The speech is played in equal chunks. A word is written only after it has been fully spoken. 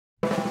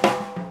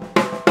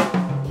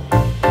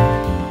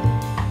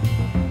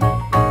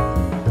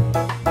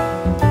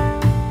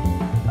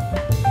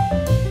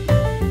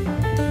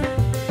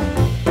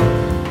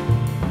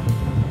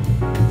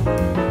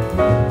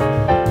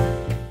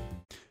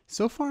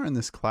So far in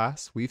this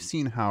class, we've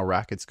seen how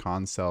Racket's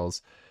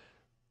concells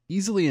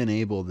easily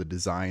enable the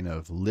design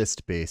of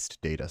list-based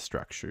data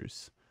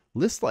structures.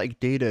 List-like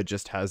data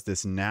just has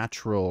this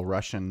natural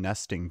Russian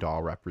nesting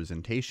doll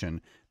representation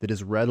that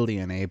is readily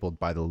enabled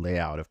by the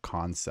layout of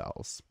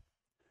concells.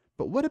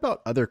 But what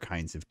about other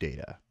kinds of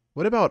data?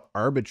 What about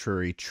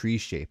arbitrary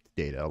tree-shaped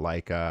data,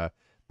 like a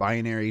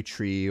binary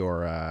tree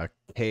or a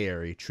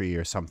k-ary tree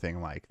or something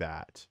like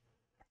that?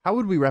 How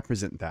would we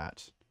represent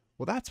that?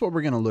 Well, that's what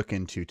we're going to look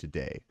into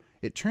today.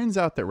 It turns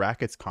out that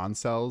Racket's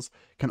concells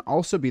can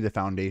also be the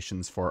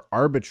foundations for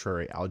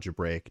arbitrary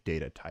algebraic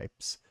data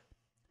types.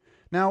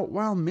 Now,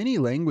 while many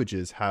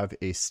languages have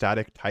a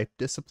static type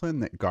discipline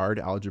that guard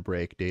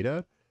algebraic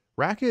data,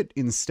 Racket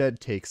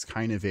instead takes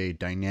kind of a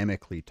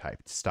dynamically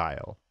typed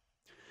style.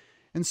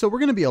 And so we're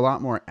going to be a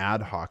lot more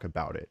ad hoc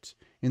about it.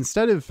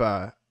 Instead of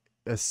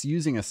us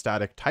using a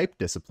static type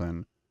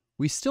discipline,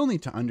 we still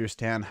need to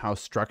understand how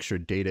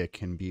structured data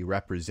can be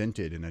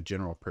represented in a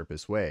general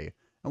purpose way.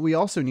 And we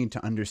also need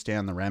to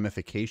understand the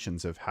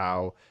ramifications of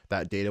how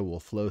that data will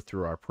flow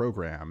through our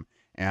program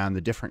and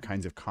the different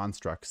kinds of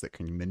constructs that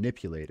can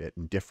manipulate it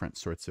in different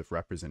sorts of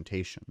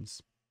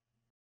representations.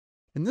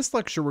 In this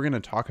lecture, we're going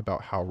to talk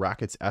about how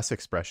Racket's S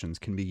expressions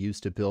can be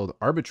used to build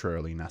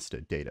arbitrarily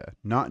nested data,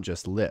 not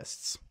just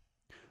lists.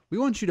 We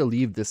want you to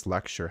leave this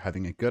lecture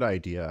having a good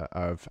idea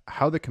of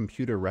how the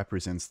computer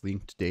represents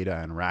linked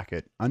data in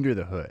Racket under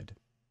the hood.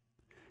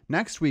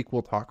 Next week,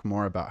 we'll talk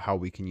more about how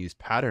we can use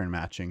pattern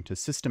matching to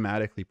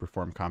systematically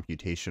perform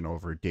computation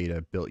over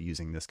data built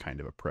using this kind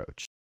of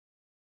approach.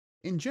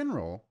 In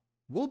general,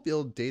 we'll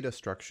build data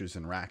structures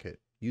in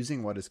Racket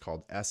using what is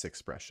called S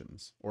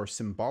expressions, or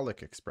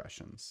symbolic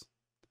expressions.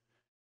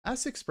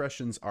 S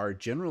expressions are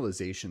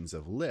generalizations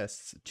of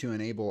lists to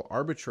enable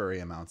arbitrary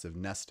amounts of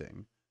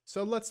nesting.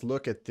 So let's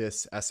look at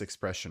this S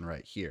expression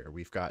right here.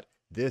 We've got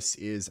this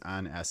is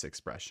an S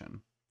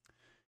expression.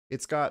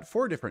 It's got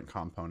four different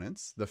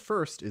components. The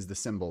first is the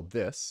symbol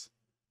this.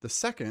 The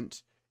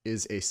second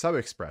is a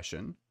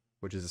subexpression,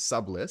 which is a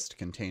sublist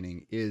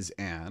containing is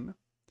an.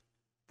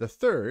 The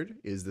third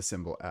is the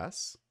symbol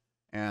S.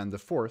 And the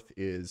fourth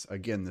is,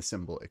 again, the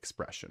symbol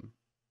expression.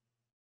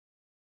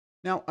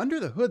 Now, under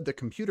the hood, the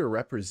computer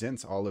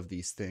represents all of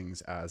these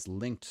things as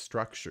linked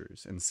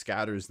structures and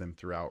scatters them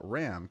throughout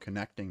RAM,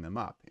 connecting them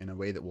up in a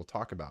way that we'll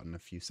talk about in a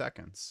few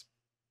seconds.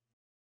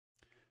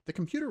 The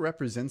computer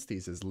represents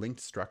these as linked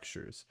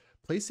structures,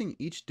 placing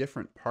each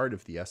different part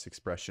of the S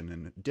expression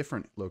in a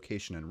different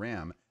location in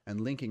RAM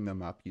and linking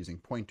them up using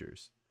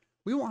pointers.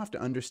 We won't have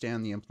to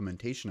understand the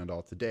implementation at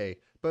all today,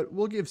 but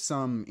we'll give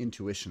some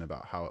intuition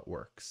about how it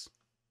works.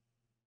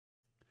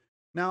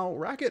 Now,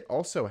 Racket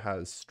also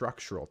has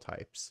structural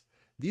types.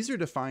 These are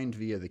defined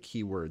via the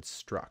keyword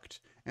struct,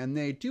 and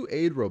they do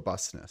aid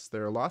robustness.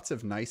 There are lots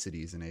of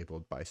niceties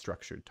enabled by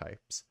structured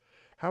types.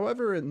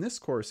 However, in this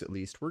course at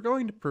least, we're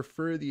going to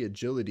prefer the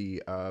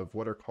agility of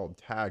what are called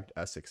tagged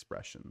S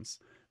expressions.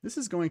 This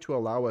is going to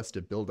allow us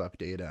to build up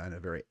data in a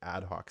very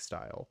ad hoc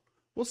style.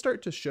 We'll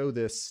start to show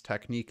this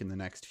technique in the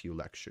next few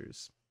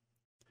lectures.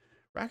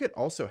 Racket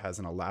also has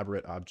an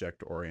elaborate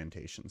object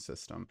orientation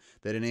system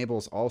that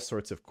enables all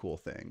sorts of cool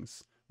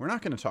things. We're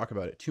not going to talk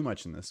about it too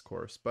much in this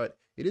course, but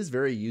it is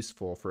very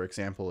useful, for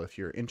example, if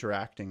you're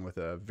interacting with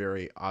a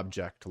very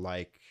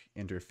object-like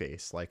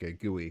interface, like a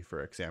GUI,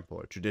 for example,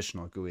 a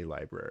traditional GUI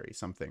library,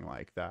 something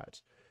like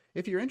that.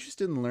 If you're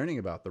interested in learning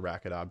about the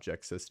Racket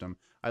object system,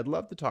 I'd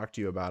love to talk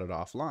to you about it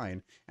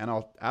offline, and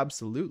I'll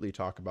absolutely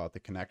talk about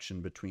the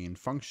connection between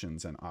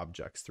functions and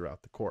objects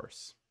throughout the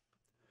course.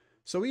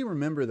 So we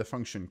remember the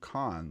function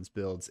cons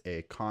builds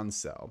a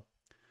concel.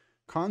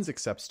 Cons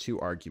accepts two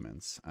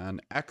arguments,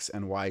 an x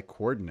and y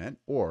coordinate,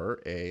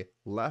 or a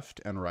left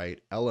and right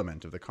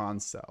element of the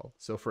concel.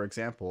 So for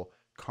example,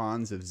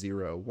 cons of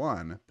 0,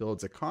 1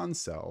 builds a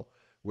concel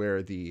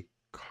where the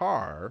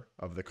car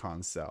of the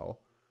concel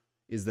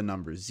is the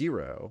number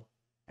 0,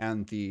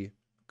 and the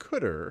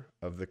cdr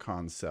of the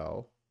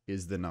concel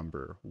is the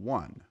number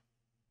 1.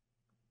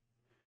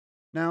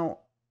 Now,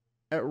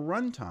 at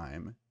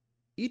runtime,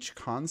 each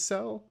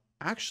concel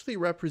actually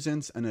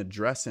represents an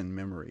address in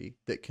memory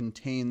that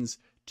contains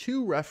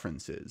two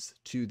references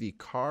to the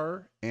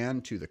car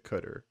and to the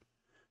cdr.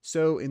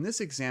 So in this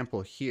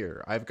example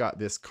here, I've got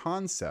this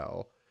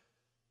concel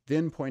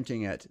then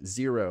pointing at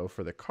 0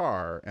 for the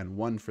car and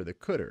 1 for the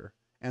cdr,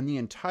 and the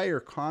entire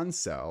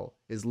concel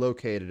is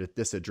located at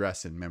this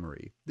address in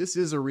memory. This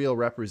is a real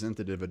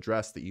representative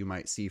address that you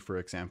might see, for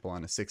example,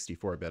 on a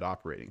 64-bit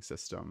operating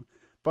system.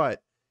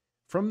 But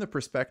from the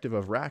perspective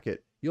of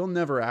Racket, you'll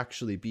never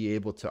actually be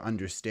able to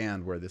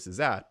understand where this is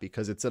at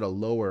because it's at a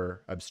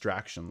lower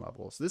abstraction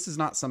level. So this is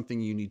not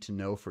something you need to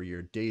know for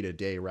your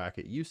day-to-day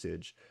Racket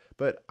usage,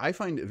 but I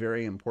find it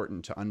very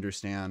important to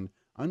understand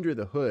under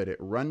the hood at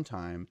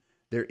runtime,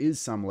 there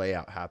is some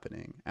layout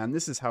happening, and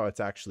this is how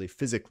it's actually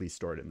physically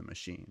stored in the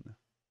machine.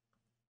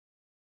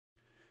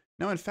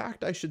 Now, in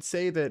fact, I should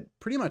say that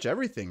pretty much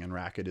everything in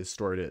Racket is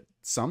stored at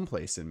some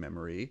place in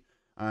memory.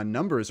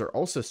 Numbers are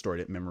also stored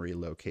at memory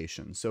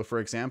locations. So for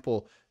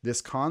example,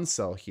 this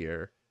concel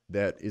here,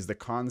 that is the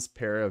cons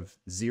pair of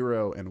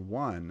 0 and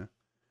 1,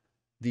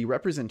 the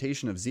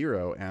representation of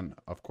 0 and,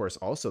 of course,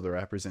 also the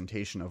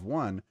representation of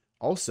 1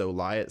 also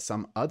lie at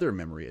some other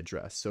memory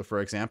address. So for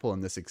example,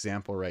 in this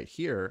example right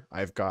here,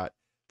 I've got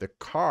the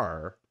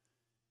car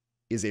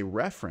is a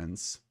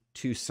reference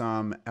to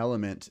some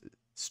element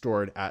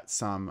stored at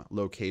some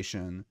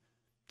location,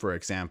 for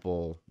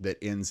example, that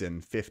ends in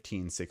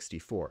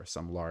 1564,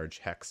 some large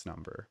hex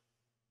number.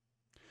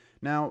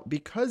 Now,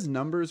 because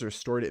numbers are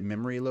stored at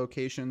memory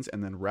locations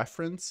and then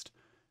referenced,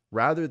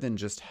 rather than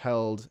just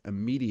held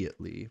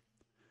immediately,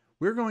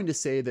 we're going to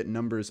say that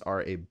numbers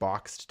are a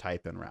boxed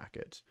type in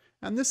Racket.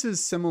 And this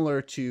is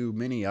similar to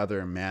many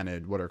other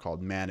what are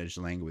called managed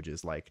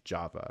languages like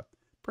Java.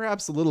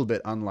 Perhaps a little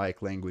bit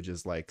unlike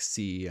languages like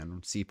C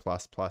and C++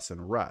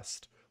 and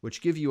Rust,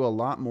 which give you a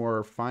lot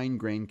more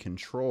fine-grained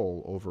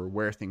control over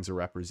where things are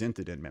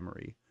represented in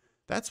memory.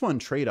 That's one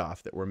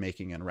trade-off that we're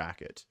making in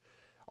Racket.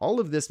 All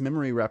of this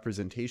memory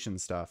representation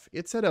stuff,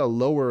 it's at a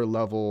lower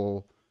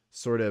level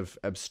sort of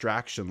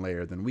abstraction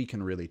layer than we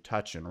can really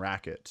touch in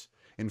Racket.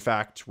 In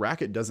fact,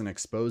 Racket doesn't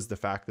expose the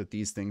fact that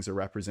these things are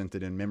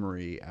represented in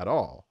memory at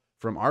all.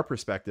 From our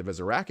perspective as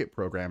a Racket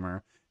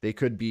programmer, they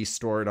could be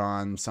stored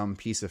on some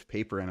piece of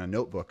paper in a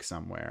notebook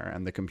somewhere,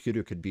 and the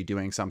computer could be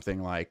doing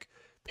something like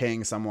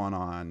paying someone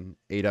on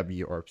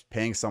AW or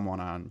paying someone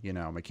on,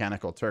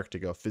 Mechanical Turk to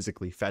go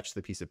physically fetch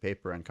the piece of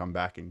paper and come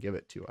back and give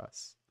it to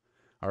us.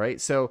 All right,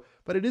 so,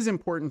 but it is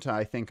important to,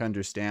 I think,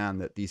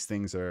 understand that these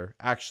things are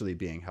actually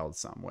being held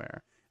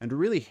somewhere. And to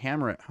really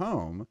hammer it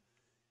home,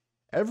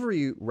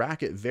 every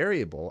Racket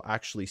variable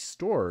actually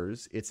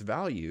stores its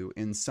value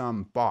in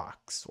some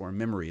box or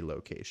memory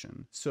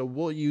location. So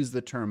we'll use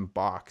the term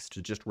box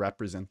to just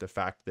represent the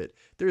fact that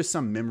there is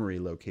some memory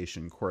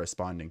location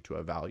corresponding to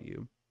a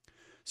value.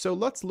 So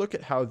let's look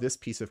at how this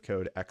piece of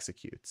code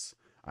executes.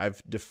 I'm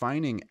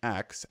defining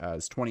x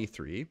as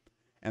 23,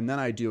 and then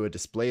I do a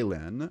display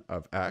len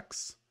of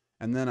x,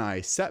 and then I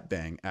set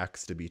bang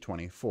x to be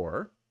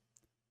 24,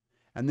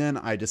 and then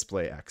I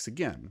display x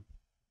again.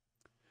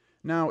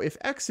 Now, if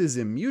x is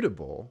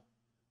immutable,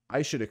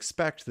 I should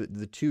expect that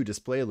the two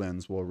display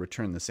lens will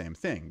return the same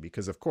thing,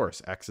 because of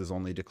course x is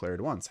only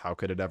declared once. How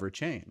could it ever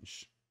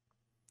change?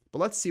 But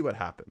let's see what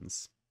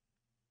happens.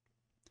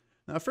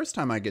 Now, the first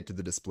time I get to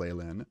the display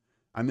len,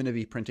 I'm going to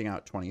be printing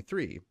out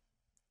 23,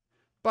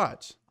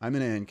 but I'm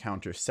going to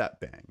encounter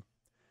setBang.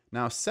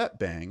 Now,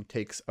 setBang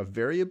takes a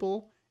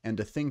variable and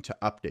a thing to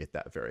update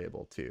that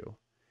variable to,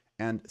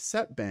 and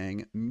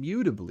setBang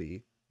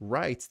mutably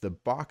writes the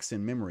box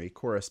in memory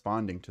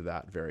corresponding to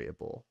that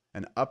variable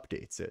and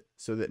updates it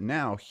so that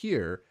now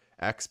here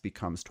x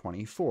becomes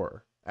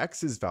 24.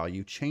 X's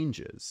value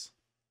changes.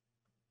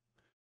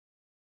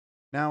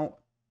 Now,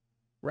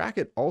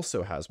 Racket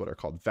also has what are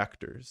called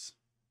vectors.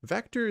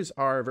 Vectors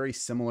are very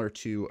similar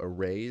to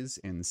arrays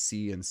in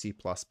C and C++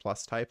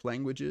 type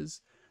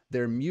languages.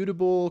 They're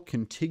mutable,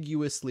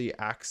 contiguously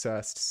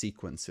accessed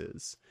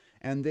sequences,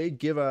 and they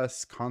give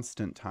us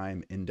constant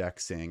time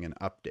indexing and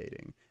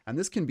updating. And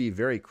this can be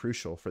very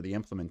crucial for the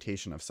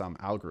implementation of some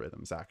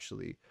algorithms,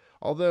 actually.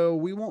 Although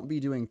we won't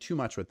be doing too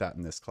much with that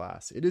in this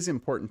class, it is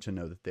important to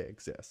know that they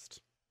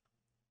exist.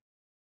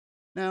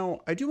 Now,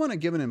 I do want to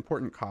give an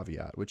important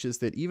caveat, which is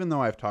that even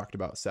though I've talked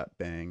about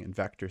setBang and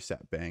vector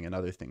setBang and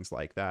other things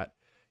like that,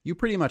 you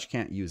pretty much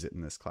can't use it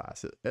in this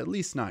class, at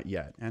least not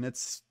yet, and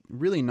it's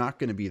really not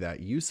going to be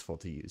that useful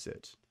to use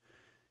it.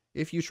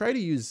 If you try to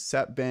use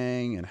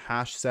setBang and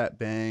hash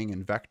setBang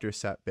and vector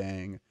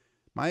setBang,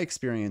 my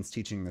experience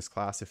teaching this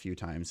class a few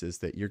times is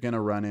that you're going to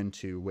run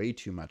into way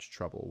too much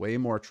trouble, way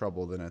more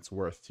trouble than it's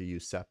worth to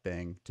use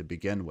setBang to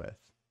begin with.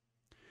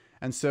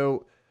 And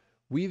so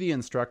we, the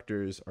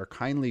instructors, are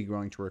kindly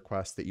going to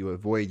request that you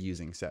avoid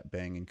using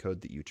setBang in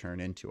code that you turn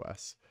into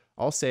us.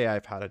 I'll say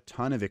I've had a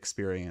ton of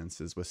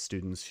experiences with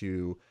students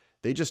who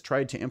they just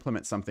tried to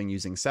implement something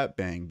using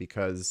setBang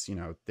because,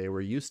 they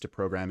were used to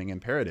programming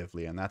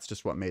imperatively, and that's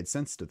just what made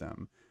sense to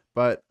them.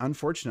 But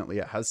unfortunately,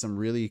 it has some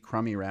really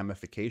crummy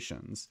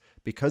ramifications.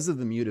 Because of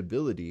the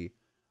mutability,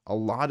 a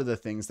lot of the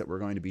things that we're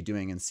going to be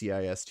doing in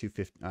CIS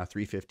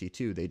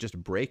 352, they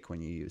just break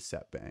when you use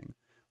setBang.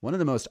 One of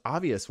the most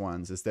obvious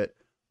ones is that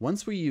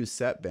once we use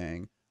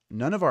setBang,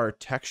 none of our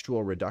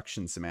textual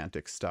reduction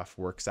semantic stuff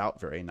works out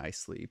very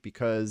nicely,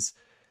 because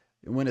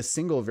when a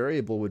single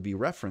variable would be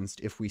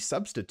referenced, if we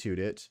substitute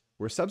it,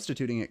 we're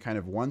substituting it kind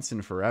of once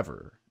and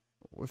forever.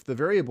 If the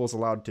variable is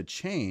allowed to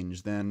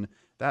change, then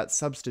that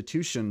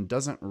substitution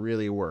doesn't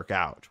really work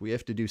out. We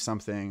have to do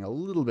something a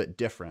little bit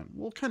different.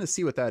 We'll kind of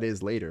see what that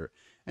is later.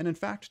 And in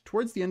fact,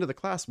 towards the end of the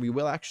class, we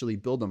will actually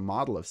build a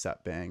model of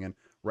setBang and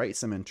write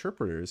some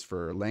interpreters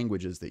for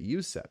languages that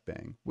use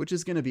setBang, which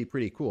is going to be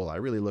pretty cool. I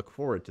really look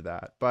forward to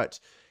that. But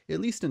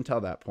at least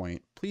until that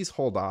point, please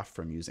hold off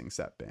from using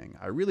setBang.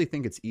 I really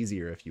think it's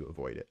easier if you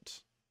avoid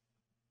it.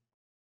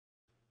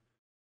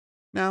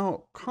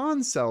 Now,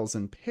 con cells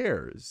and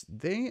pairs,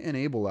 they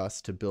enable us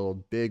to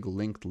build big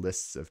linked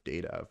lists of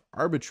data of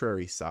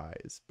arbitrary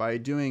size by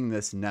doing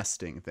this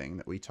nesting thing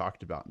that we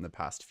talked about in the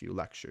past few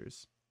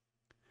lectures.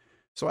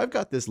 So I've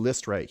got this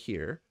list right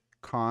here,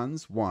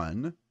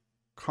 cons1,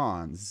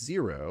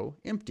 cons0,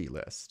 empty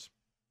list.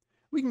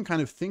 We can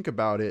kind of think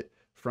about it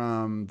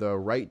from the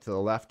right to the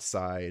left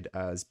side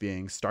as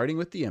being starting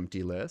with the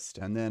empty list,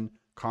 and then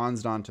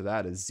consed onto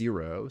that is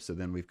 0. So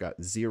then we've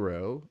got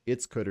 0,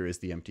 its cdr is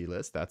the empty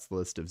list, that's the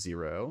list of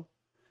 0.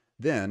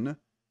 Then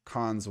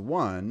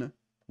cons1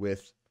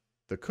 with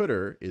the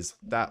cdr is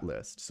that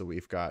list. So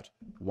we've got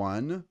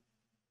 1,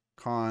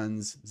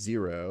 cons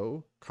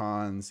 0,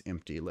 cons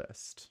empty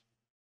list.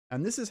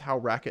 And this is how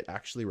Racket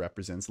actually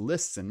represents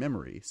lists in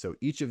memory. So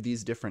each of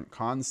these different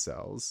cons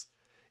cells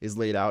is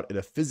laid out at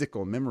a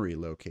physical memory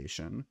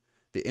location.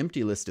 The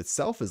empty list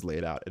itself is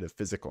laid out at a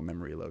physical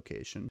memory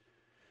location.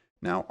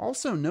 Now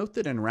also note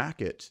that in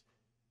Racket,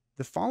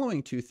 the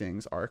following two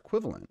things are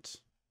equivalent.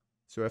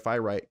 So if I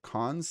write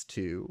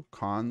cons2,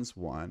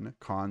 cons1,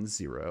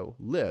 cons0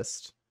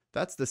 list,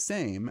 that's the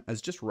same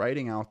as just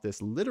writing out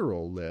this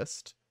literal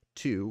list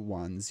 2,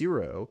 1,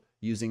 0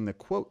 using the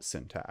quote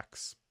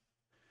syntax.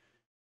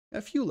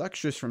 A few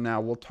lectures from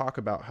now, we'll talk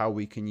about how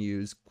we can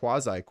use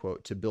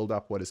quasi-quote to build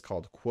up what is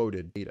called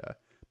quoted data.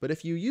 But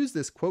if you use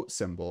this quote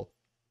symbol,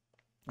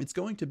 it's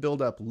going to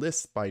build up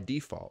lists by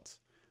default,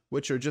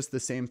 which are just the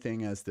same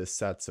thing as the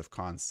sets of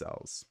cons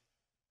cells.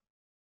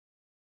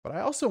 But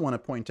I also want to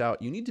point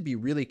out you need to be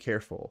really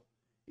careful.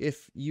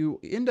 If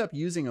you end up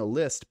using a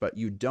list but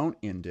you don't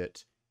end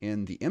it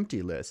in the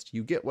empty list,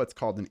 you get what's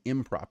called an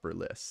improper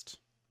list.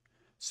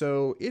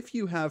 So if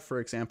you have, for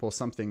example,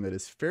 something that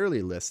is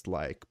fairly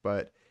list-like,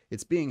 but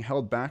it's being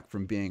held back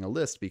from being a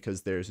list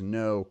because there's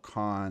no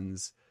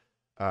cons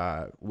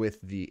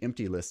with the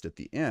empty list at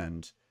the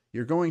end,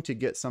 you're going to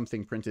get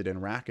something printed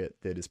in Racket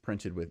that is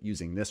printed with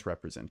using this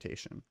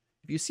representation.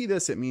 If you see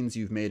this, it means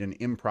you've made an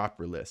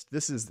improper list.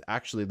 This is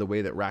actually the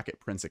way that Racket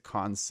prints a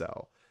cons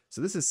cell.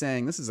 So this is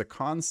saying this is a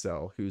cons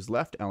cell whose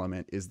left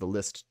element is the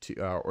list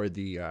or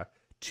the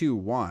 2,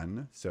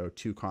 1, so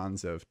 2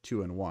 cons of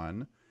 2 and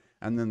 1,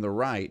 and then the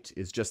right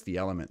is just the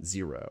element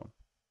 0.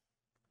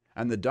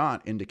 And the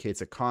dot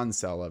indicates a cons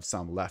cell of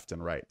some left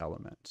and right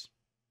element.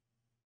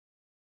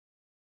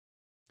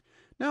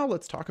 Now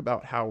let's talk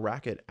about how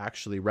Racket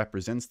actually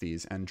represents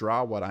these and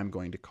draw what I'm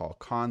going to call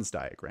cons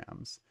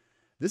diagrams.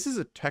 This is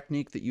a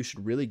technique that you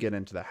should really get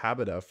into the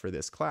habit of for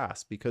this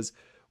class, because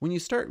when you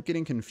start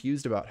getting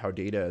confused about how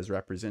data is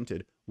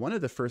represented, one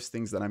of the first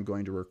things that I'm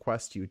going to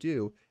request you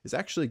do is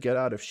actually get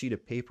out a sheet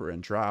of paper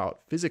and draw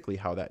out physically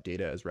how that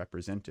data is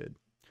represented.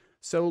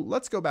 So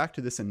let's go back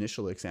to this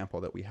initial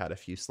example that we had a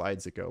few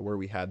slides ago, where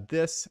we had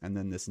this and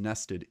then this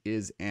nested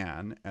is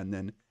an and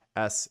then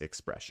s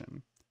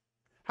expression.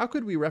 How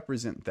could we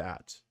represent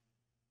that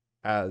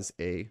as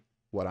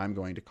what I'm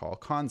going to call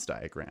cons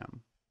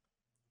diagram?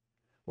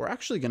 We're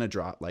actually going to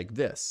draw it like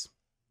this.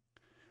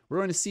 We're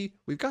going to see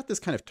we've got this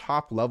kind of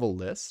top level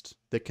list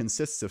that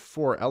consists of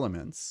 4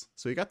 elements.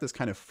 So we got this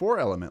kind of 4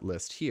 element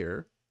list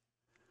here.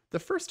 The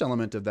first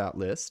element of that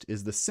list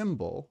is the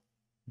symbol,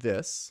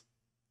 this.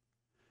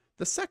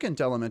 The second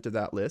element of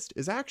that list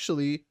is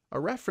actually a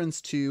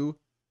reference to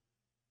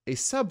a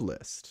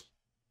sublist.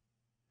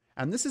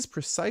 And this is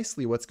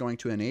precisely what's going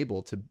to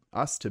enable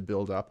us to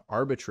build up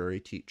arbitrary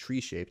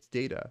tree-shaped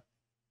data.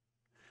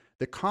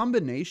 The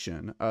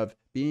combination of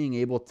being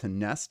able to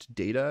nest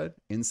data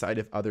inside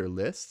of other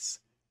lists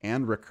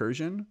and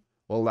recursion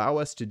will allow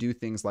us to do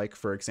things like,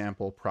 for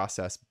example,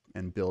 process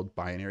and build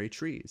binary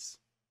trees.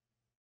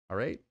 All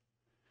right?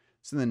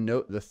 So then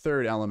note the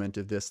third element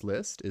of this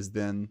list is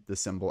then the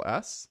symbol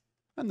s,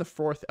 and the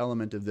fourth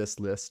element of this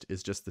list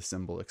is just the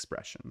symbol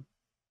expression.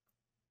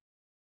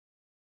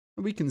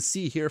 We can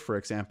see here, for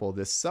example,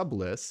 this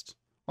sublist.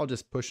 I'll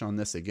just push on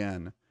this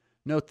again.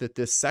 Note that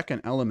this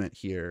second element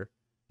here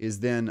is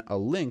then a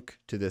link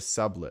to this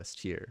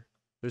sublist here.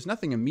 There's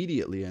nothing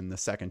immediately in the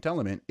second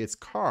element. Its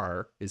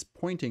car is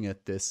pointing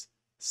at this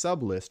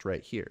sublist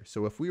right here.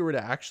 So if we were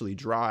to actually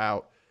draw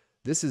out,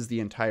 this is the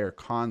entire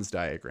cons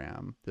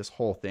diagram, this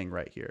whole thing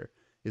right here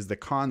is the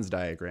cons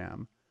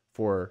diagram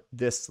for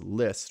this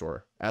list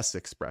or S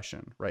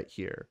expression right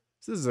here.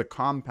 So this is a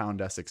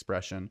compound S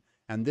expression,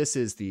 and this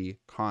is the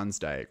cons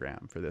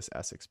diagram for this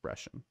S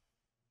expression.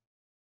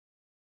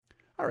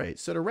 All right,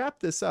 so to wrap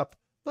this up,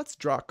 let's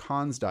draw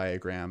cons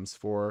diagrams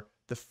for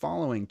the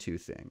following two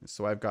things.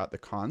 So I've got the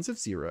cons of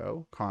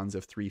 0, cons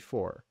of 3,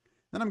 4.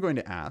 Then I'm going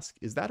to ask,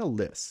 is that a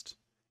list?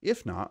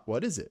 If not,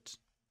 what is it?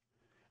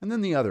 And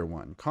then the other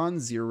one,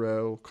 cons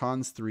 0,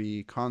 cons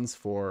 3, cons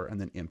 4,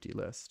 and then empty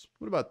list.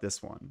 What about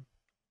this one?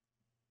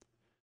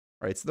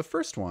 All right, so the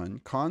first one,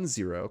 cons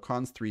 0,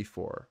 cons 3,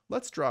 4.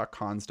 Let's draw a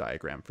cons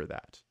diagram for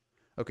that.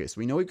 Okay, so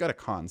we know we've got a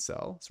cons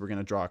cell, so we're going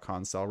to draw a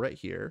cons cell right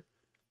here.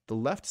 The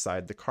left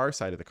side, the car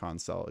side of the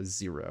cons cell, is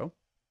 0.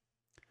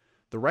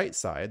 The right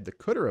side, the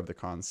cdr of the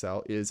cons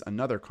cell, is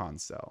another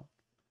cons cell.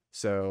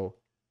 So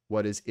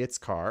what is its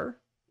car?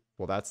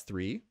 Well, that's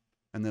 3.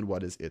 And then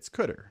what is its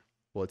cdr?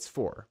 Well, it's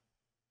 4.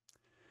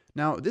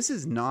 Now, this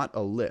is not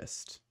a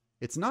list.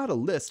 It's not a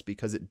list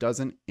because it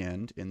doesn't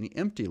end in the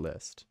empty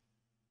list.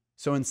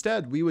 So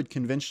instead, we would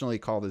conventionally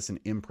call this an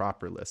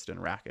improper list in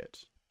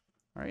Racket.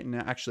 All right,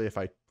 now actually, if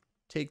I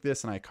take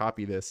this and I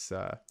copy this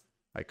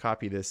I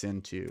copy this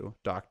into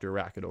Dr.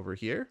 Racket over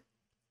here.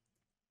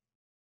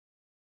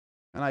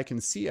 And I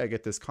can see I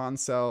get this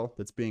const cell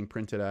that's being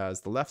printed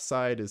as the left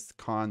side is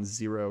cons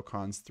 0,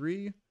 cons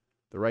 3.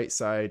 The right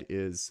side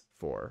is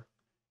 4.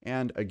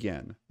 And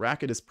again,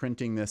 Racket is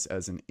printing this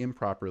as an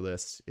improper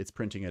list. It's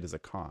printing it as a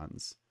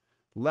cons.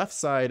 Left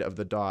side of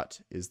the dot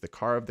is the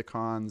car of the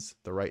cons.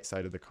 The right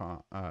side of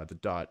the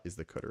dot is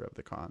the cdr of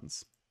the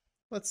cons.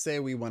 Let's say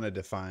we want to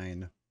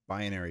define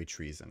binary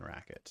trees in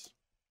Racket.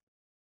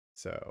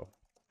 So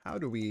how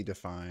do we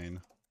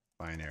define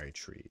binary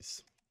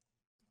trees?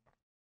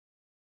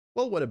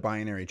 Well, what do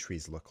binary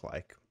trees look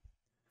like?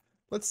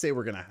 Let's say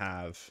we're going to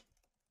have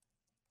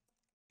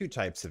two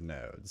types of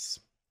nodes.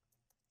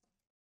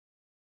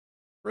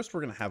 First,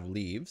 we're going to have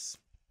leaves.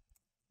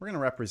 We're going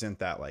to represent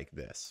that like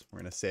this.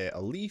 We're going to say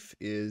a leaf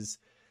is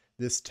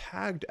this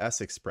tagged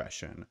S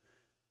expression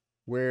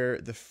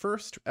where the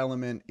first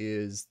element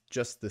is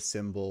just the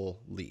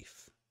symbol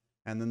leaf.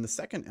 And then the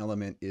second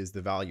element is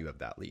the value of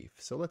that leaf.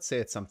 So let's say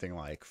it's something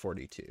like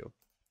 42.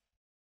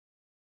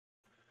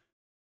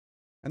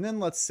 And then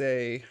let's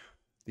say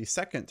the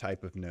second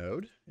type of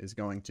node is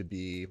going to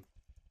be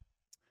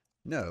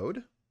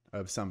node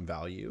of some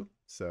value.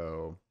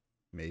 So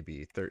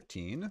maybe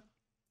 13.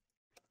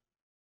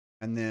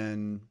 And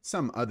then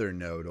some other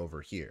node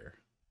over here.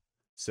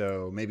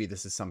 So maybe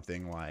this is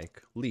something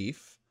like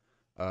leaf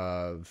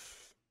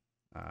of,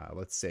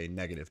 let's say,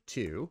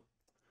 -2.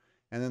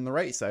 And then the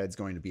right side is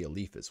going to be a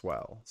leaf as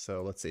well.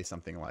 So let's say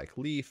something like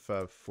leaf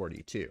of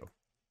 42.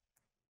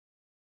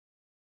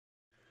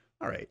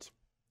 All right.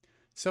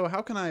 So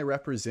how can I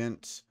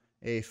represent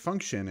a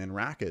function in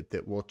Racket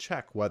that will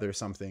check whether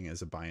something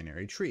is a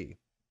binary tree?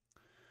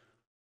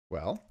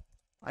 Well,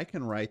 I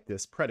can write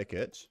this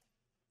predicate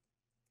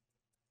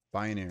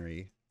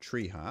binary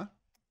tree,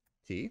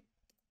 t,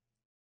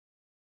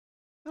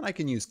 and I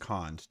can use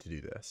cond to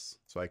do this.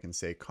 So I can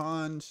say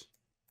cond,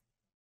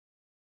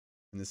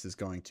 and this is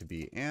going to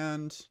be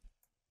and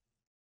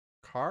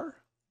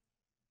car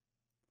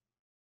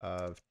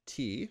of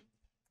t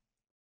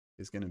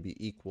is going to be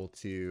equal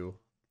to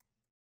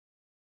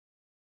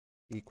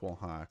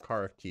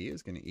car of t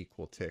is going to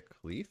equal tick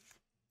leaf.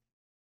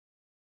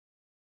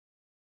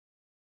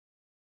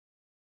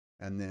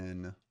 And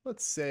then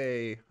let's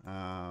say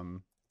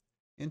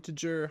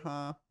integer,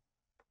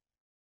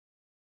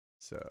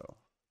 So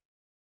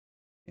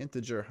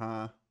integer,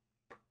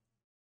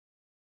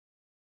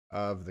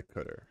 of the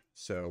cdr.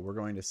 So we're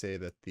going to say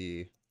that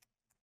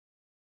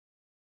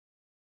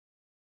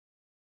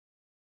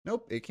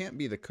nope, it can't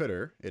be the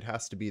cdr. It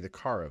has to be the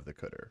car of the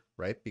cdr,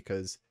 right?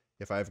 Because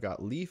if I've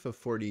got leaf of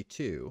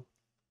 42,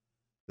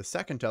 the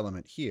second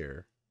element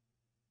here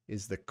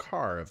is the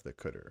car of the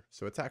cdr.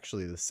 So it's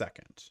actually the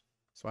second.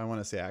 So I want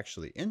to say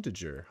actually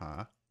integer,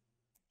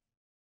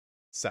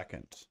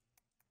 second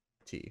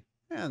t.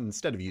 And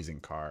instead of using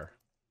car,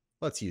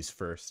 let's use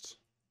first.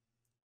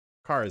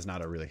 Car is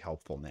not a really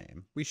helpful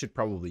name. We should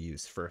probably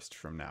use first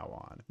from now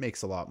on. It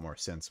makes a lot more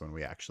sense when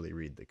we actually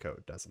read the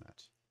code, doesn't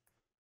it?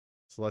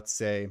 So let's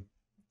say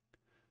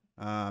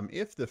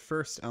if the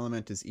first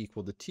element is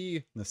equal to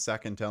t, the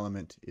second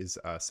element is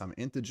some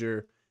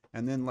integer,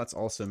 and then let's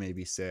also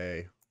maybe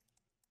say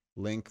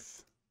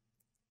length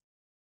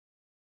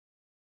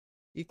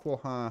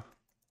equal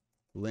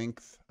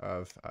length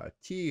of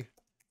t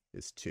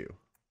is 2.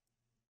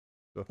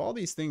 So if all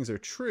these things are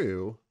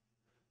true,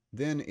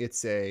 then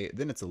it's a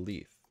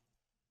leaf.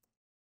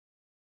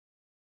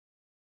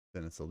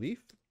 Then it's a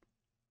leaf,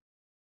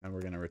 and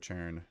we're going to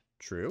return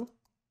true.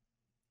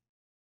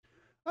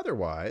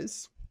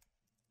 Otherwise,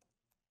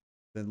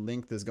 the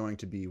length is going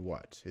to be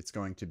what? It's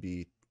going to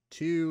be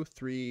 2,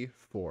 3,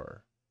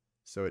 4.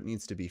 So it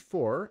needs to be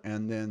 4,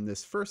 and then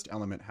this first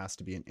element has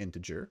to be an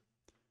integer.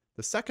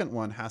 The second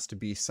one has to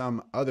be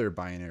some other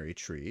binary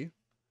tree,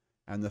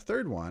 and the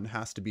third one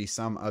has to be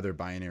some other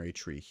binary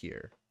tree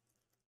here.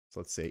 So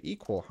let's say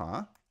equal,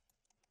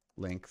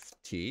 length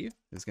t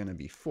is going to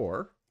be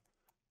 4,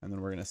 and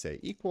then we're going to say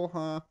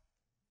equal,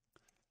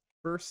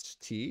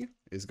 first t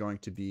is going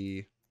to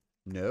be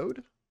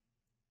node,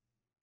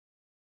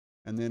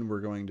 and then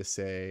we're going to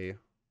say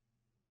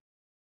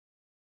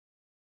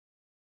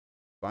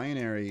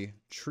binary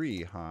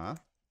tree,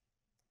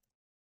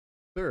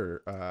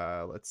 third,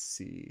 let's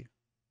see.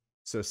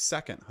 So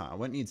second,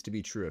 what needs to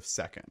be true of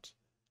second?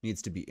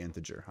 Needs to be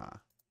integer,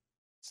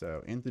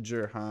 So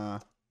integer,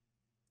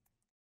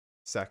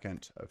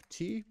 second of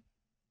t.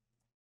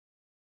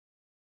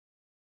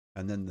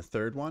 And then the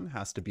third one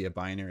has to be a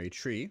binary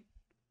tree.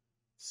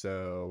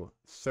 So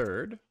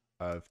third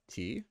of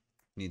t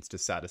needs to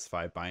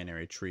satisfy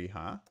binary tree,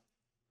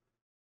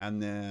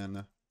 And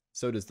then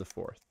so does the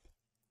fourth.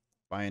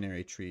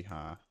 Binary tree,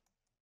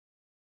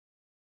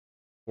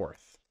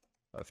 fourth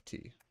of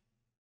t.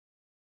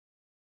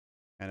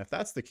 And if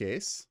that's the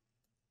case,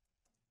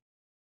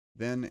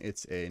 then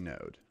it's a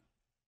node.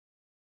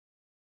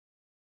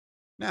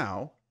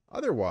 Now,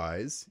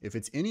 otherwise, if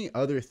it's any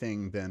other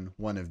thing than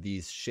one of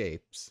these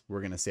shapes,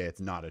 we're going to say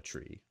it's not a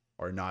tree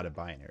or not a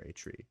binary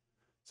tree.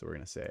 So we're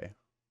going to say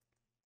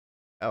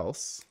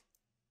else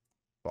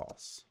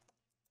false.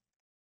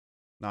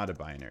 Not a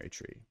binary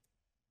tree.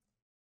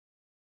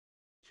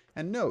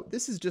 And note,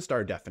 this is just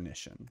our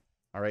definition.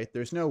 All right,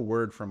 there's no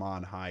word from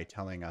on high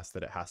telling us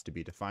that it has to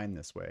be defined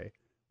this way.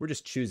 We're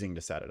just choosing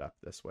to set it up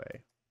this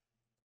way.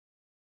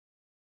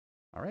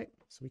 All right,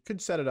 so we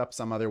could set it up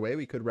some other way.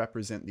 We could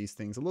represent these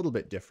things a little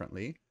bit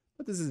differently,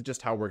 but this is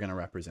just how we're going to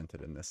represent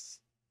it in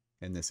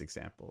this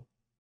example.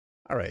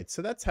 All right,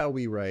 so that's how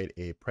we write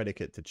a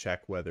predicate to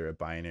check whether a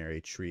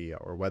binary tree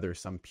or whether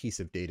some piece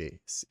of data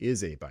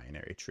is a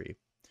binary tree.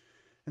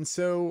 And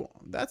so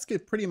that's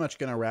pretty much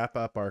going to wrap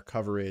up our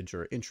coverage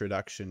or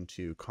introduction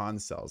to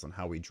concells and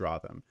how we draw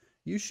them.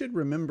 You should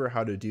remember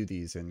how to do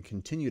these and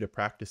continue to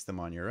practice them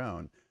on your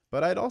own,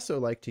 but I'd also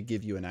like to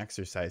give you an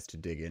exercise to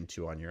dig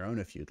into on your own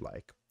if you'd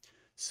like.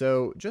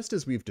 So just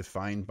as we've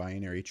defined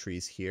binary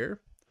trees here,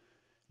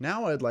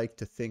 now I'd like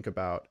to think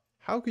about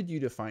how could you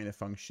define a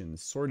function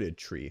sorted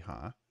tree,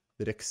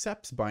 that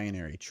accepts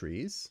binary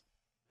trees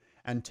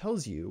and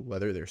tells you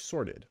whether they're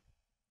sorted.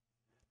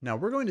 Now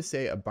we're going to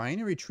say a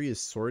binary tree is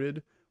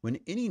sorted when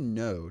any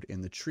node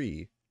in the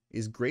tree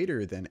is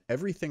greater than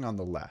everything on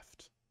the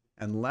left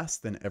and less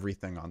than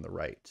everything on the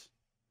right.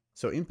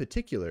 So in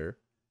particular,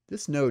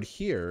 this node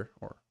here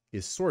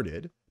is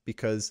sorted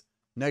because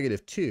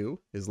 -2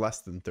 is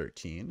less than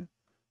 13,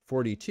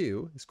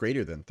 42 is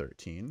greater than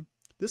 13.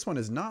 This one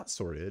is not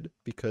sorted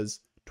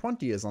because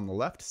 20 is on the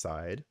left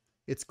side,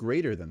 it's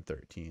greater than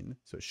 13,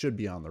 so it should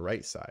be on the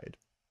right side.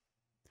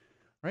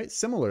 All right,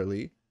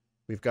 similarly,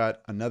 we've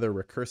got another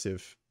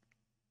recursive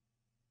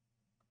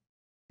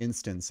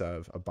instance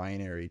of a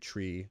binary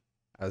tree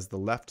as the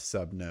left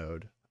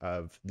subnode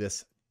of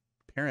this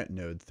parent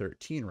node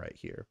 13 right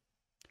here.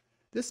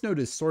 This node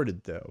is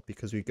sorted though,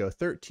 because we go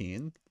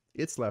 13,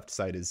 its left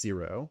side is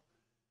 0,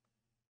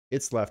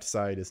 its left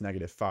side is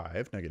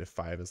 -5,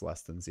 -5 is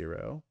less than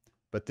 0,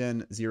 but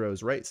then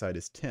 0's right side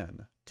is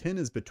 10. 10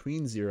 is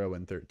between 0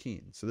 and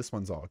 13, so this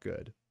one's all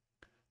good.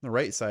 The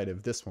right side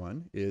of this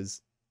one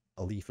is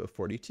a leaf of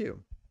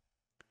 42.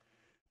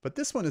 But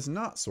this one is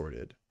not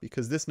sorted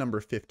because this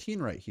number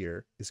 15 right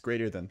here is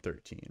greater than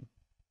 13.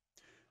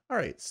 All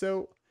right,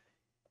 so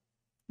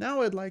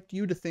now I'd like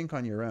you to think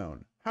on your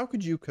own. How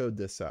could you code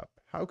this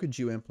up? How could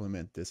you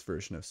implement this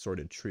version of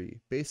sorted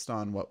tree based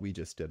on what we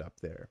just did up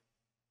there?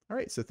 All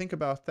right, so think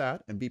about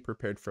that and be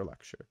prepared for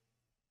lecture.